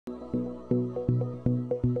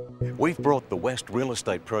We've brought the West Real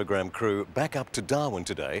Estate Program crew back up to Darwin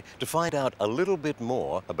today to find out a little bit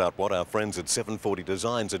more about what our friends at 740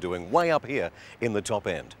 Designs are doing way up here in the top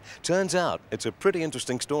end. Turns out it's a pretty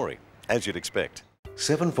interesting story, as you'd expect.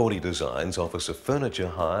 740 Designs offers a furniture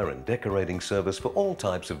hire and decorating service for all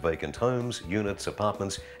types of vacant homes, units,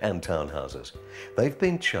 apartments and townhouses. They've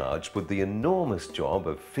been charged with the enormous job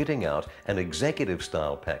of fitting out an executive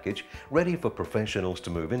style package ready for professionals to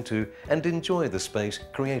move into and enjoy the space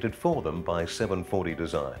created for them by 740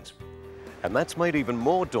 Designs. And that's made even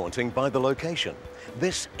more daunting by the location.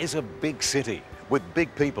 This is a big city with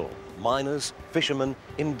big people. Miners, fishermen,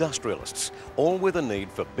 industrialists, all with a need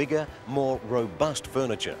for bigger, more robust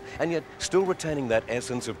furniture, and yet still retaining that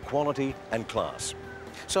essence of quality and class.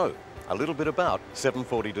 So, a little bit about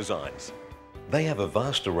 740 Designs. They have a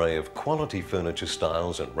vast array of quality furniture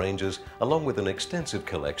styles and ranges, along with an extensive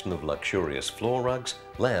collection of luxurious floor rugs,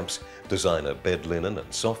 lamps, designer bed linen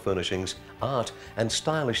and soft furnishings, art and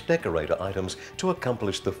stylish decorator items to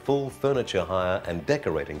accomplish the full furniture hire and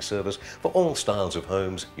decorating service for all styles of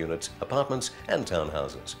homes, units, apartments and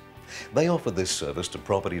townhouses. They offer this service to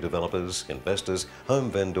property developers, investors, home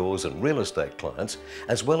vendors and real estate clients,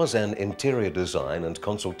 as well as an interior design and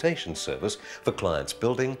consultation service for clients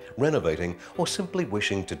building, renovating or simply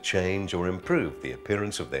wishing to change or improve the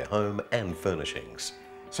appearance of their home and furnishings.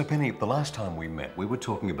 So Penny, the last time we met, we were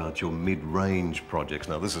talking about your mid-range projects.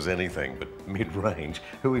 Now this is anything but mid-range.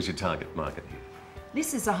 Who is your target market here?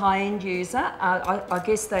 This is a high-end user. I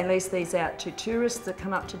guess they lease these out to tourists that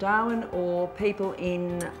come up to Darwin or people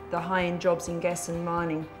in the high-end jobs in gas and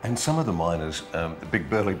mining. And some of the miners, the big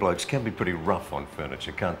burly blokes, can be pretty rough on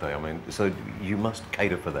furniture, can't they? I mean, so you must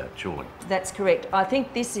cater for that, surely. That's correct. I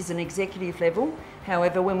think this is an executive level.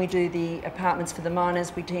 However, when we do the apartments for the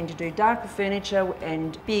miners, we tend to do darker furniture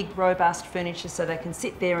and big, robust furniture so they can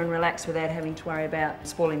sit there and relax without having to worry about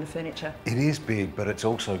spoiling the furniture. It is big, but it's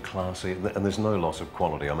also classy, and there's no loss of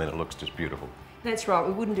quality. I mean, it looks just beautiful. That's right.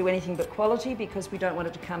 We wouldn't do anything but quality because we don't want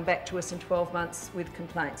it to come back to us in 12 months with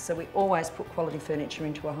complaints. So we always put quality furniture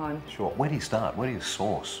into a home. Sure. Where do you start? Where do you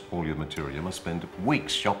source all your material? You must spend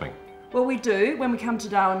weeks shopping. Well, we do. When we come to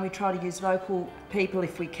Darwin, we try to use local people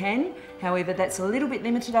if we can. However, that's a little bit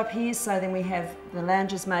limited up here, so then we have the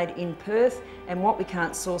lounges made in Perth, and what we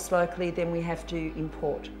can't source locally, then we have to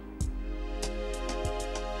import.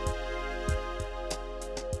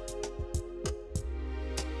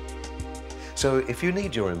 So if you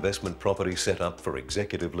need your investment property set up for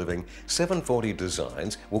executive living, 740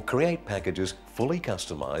 Designs will create packages fully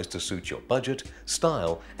customised to suit your budget,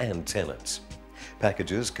 style and tenants.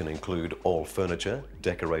 Packages can include all furniture,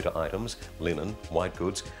 decorator items, linen, white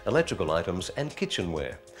goods, electrical items and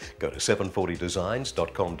kitchenware. Go to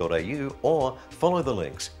 740designs.com.au or follow the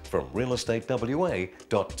links from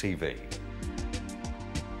realestatewa.tv.